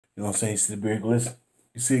You know what I'm saying? You see the beard glisten?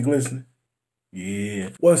 You see it glistening? Yeah.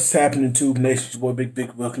 What's happening, Tube Nation? It's your boy Big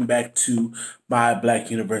Vic. Welcome back to my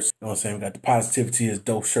Black Universe. You know what I'm saying? We got the positivity is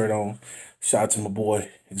dope shirt on. Shout out to my boy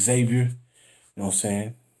Xavier. You know what I'm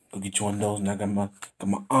saying? Go get you one of those. And I got my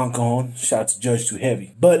Ankh on. Shout out to Judge Too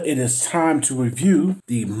Heavy. But it is time to review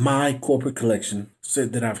the My Corporate Collection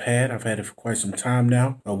set that I've had. I've had it for quite some time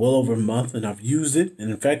now. Well over a month. And I've used it.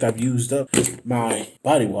 And in fact, I've used up my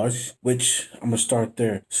body wash, which I'm going to start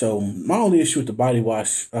there. So my only issue with the body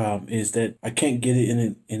wash is that I can't get it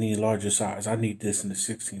in any larger size. I need this in the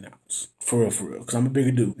 16 ounce. For real. Because I'm a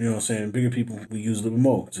bigger dude. You know what I'm saying? Bigger people, we use a little bit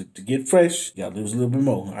more. To get fresh, y'all lose a little bit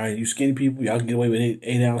more. All right, you skinny people, y'all can get away with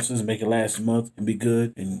 8 ounces and make it last a month and be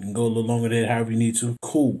good and go a little longer than however you need to.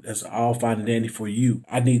 Cool. That's all fine and dandy for you.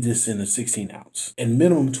 I need this in a 16 ounce and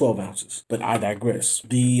minimum 12 ounces. But I digress.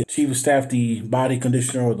 The Chief of Staff, the body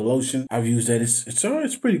conditioner or the lotion, I've used that.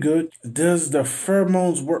 It's pretty good. Does the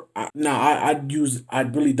pheromones work? I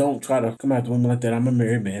really don't try to come after women like that. I'm a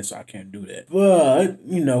married man, so I can't do that. But,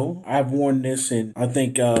 you know, I've worn this, and I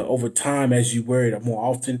think over time, as you wear it more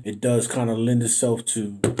often, it does kind of lend itself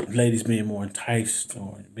to ladies being more enticed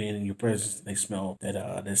or being in your presence. They smell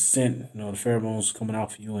that scent, you know, the pheromones coming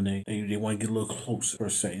out for you, and they want to get a little closer, per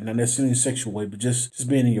se. Not necessarily in a sexual way, but just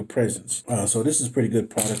being in your presence. So this is a pretty good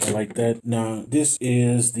product. I like that. Now, this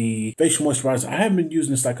is the facial moisturizer. I haven't been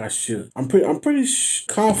using this like I should. I'm pretty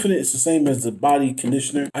confident it's the same as the body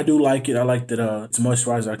conditioner. I do like it. I like that it's a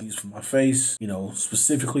moisturizer I can use for my face, you know,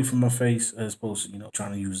 specifically for my face, as opposed to, you know,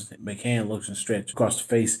 trying to use it, make hand lotion stretch across the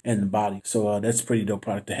face and the body. So that's a pretty dope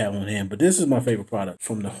product to have on hand. But this is my favorite product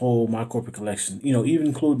from the whole My Corporate Collection. You know, even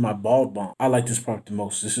include my bald balm. I like this product the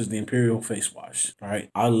most. This is the Imperial Face Wash. All right.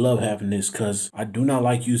 I love having this because I do not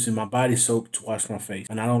like using my body soap to wash my face.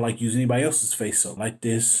 And I don't like using anybody else's face soap like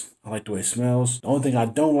this. I like the way it smells. The only thing I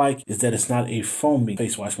don't like is that it's not a foaming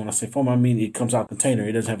face wash. When I say foam, I mean it comes out container.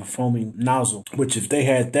 It doesn't have a foaming nozzle, which if they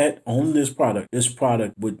had that on this product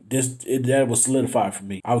that would solidify for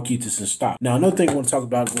me. I would keep this in stock. Now, another thing I want to talk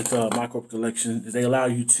about with My Corporate Collection is they allow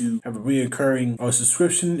you to have a reoccurring or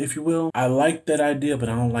subscription, if you will. I like that idea, but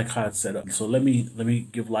I don't like how it's set up. So let me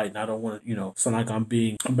give light. And I don't want to, you know, sound like I'm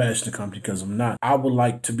bashing the company, because I'm not. I would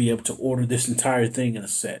like to be able to order this entire thing in a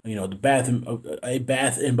set. You know, a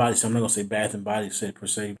bath and body. So I'm not gonna say Bath and Body set per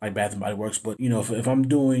se, like Bath and Body Works, but you know, if I'm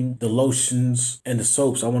doing the lotions and the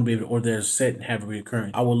soaps, I want to be able to order that as a set and have it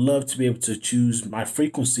reoccurring. I would love to be able to choose my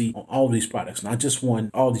frequency on all these products, not just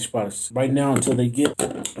one, all these products. Right now, until they get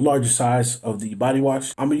a larger size of the body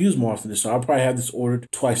wash, I'm gonna use more often. So I'll probably have this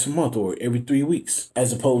ordered twice a month or every 3 weeks,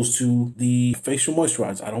 as opposed to the facial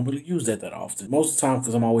moisturizer. I don't really use that often. Most of the time,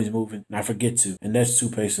 because I'm always moving and I forget to. And that's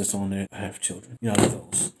toothpaste that's on there. I have children. You know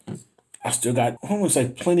those. I still got, I want to say,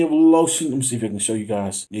 plenty of lotion. Let me see if I can show you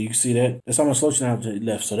guys. Yeah, you can see that. That's how much lotion I have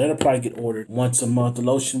left. So that'll probably get ordered once a month. The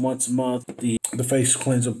lotion once a month. The face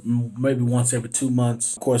cleanser maybe once every 2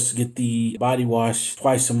 months. Of course, get the body wash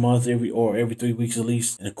twice a month, every 3 weeks at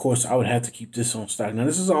least. And of course, I would have to keep this on stock. Now,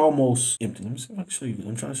 this is almost empty. Let me see if I can show you.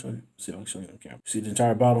 I'm trying to show you. See if I can show you on camera. See the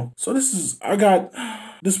entire bottle? So this is,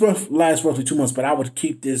 this lasts roughly 2 months, but I would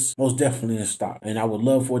keep this most definitely in stock. And I would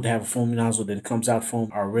love for it to have a foaming nozzle that it comes out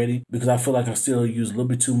foam already, because I feel like I still use a little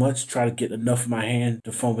bit too much. Try to get enough of my hand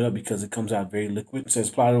to foam it up, because it comes out very liquid. It says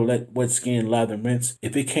apply to wet skin, lather, rinse.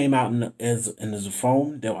 If it came out as a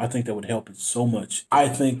foam, I think that would help it so much. I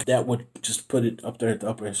think that would just put it up there at the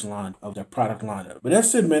upper echelon of their product lineup. But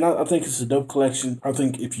that's it, man. I think it's a dope collection. I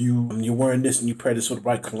think if you're wearing this and you pair this with the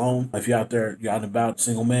right cologne, if you're out there, you're out and about,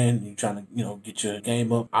 single man, and you're trying to, you know, get your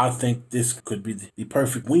game up, I think this could be the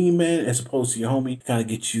perfect wingman, as opposed to your homie, kind of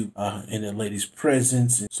get you in a lady's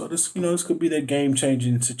presence. And so this, you know, this could be that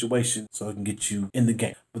game-changing situation, so it can get you in the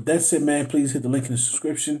game. But that's it, man. Please hit the link in the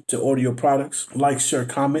description to order your products. Like, share,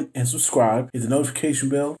 comment, and subscribe. Hit the notification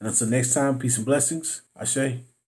bell. And until next time, peace and blessings. Ashe.